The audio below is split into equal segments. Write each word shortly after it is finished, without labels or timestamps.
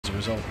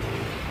result.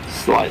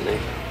 Slightly.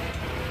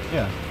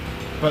 Yeah.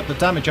 But the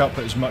damage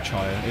output is much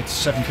higher. It's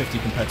 750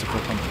 compared to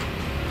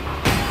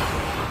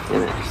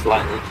 400. Yeah,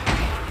 slightly.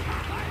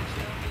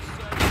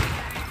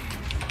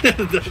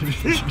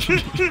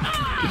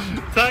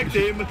 Tag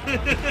team.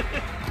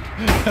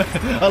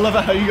 I love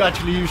how you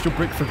actually used your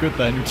brick for good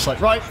then. You're just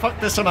like, right, fuck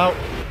this, I'm out.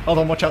 Hold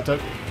on, watch out, Dope.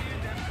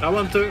 I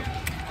want to.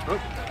 Oh.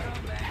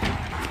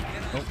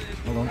 Oh,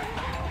 hold on.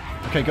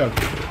 Okay, go.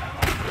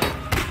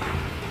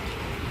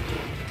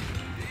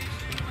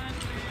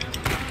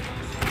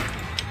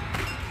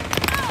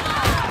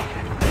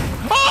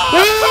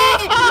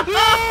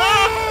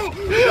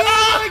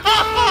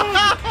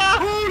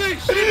 Holy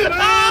shit,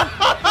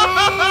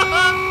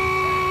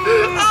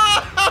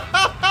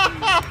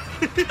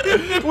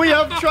 We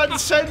have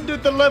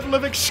transcended the level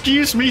of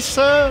excuse me,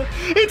 sir.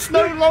 It's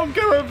no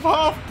longer a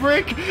half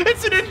brick.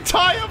 It's an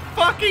entire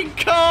fucking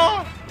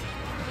car.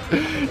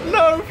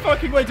 No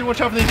fucking way to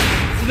watch out for this.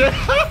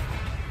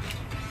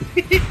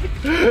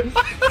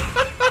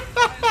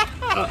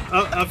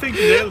 I think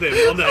you nailed him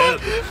on the head.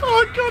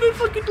 Oh god, it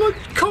fucking like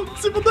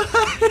conks him on the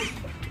head.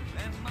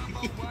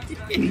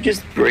 Can you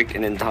just brick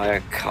an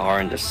entire car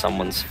into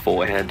someone's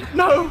forehead?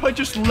 No, I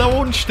just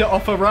launched it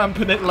off a ramp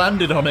and it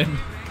landed on him.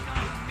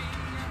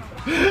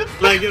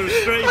 Like you're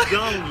straight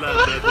down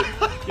landed.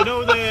 You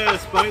know the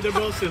spider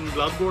boss in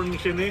Bloodborne,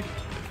 Shinny?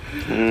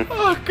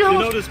 Oh god. You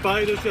know the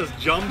spider just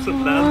jumps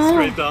and lands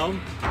straight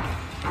down?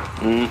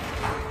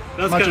 That's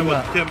Imagine kind of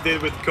what that. Tim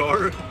did with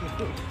car.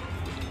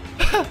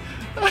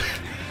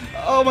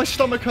 Oh, my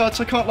stomach hurts.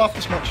 I can't laugh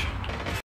this much.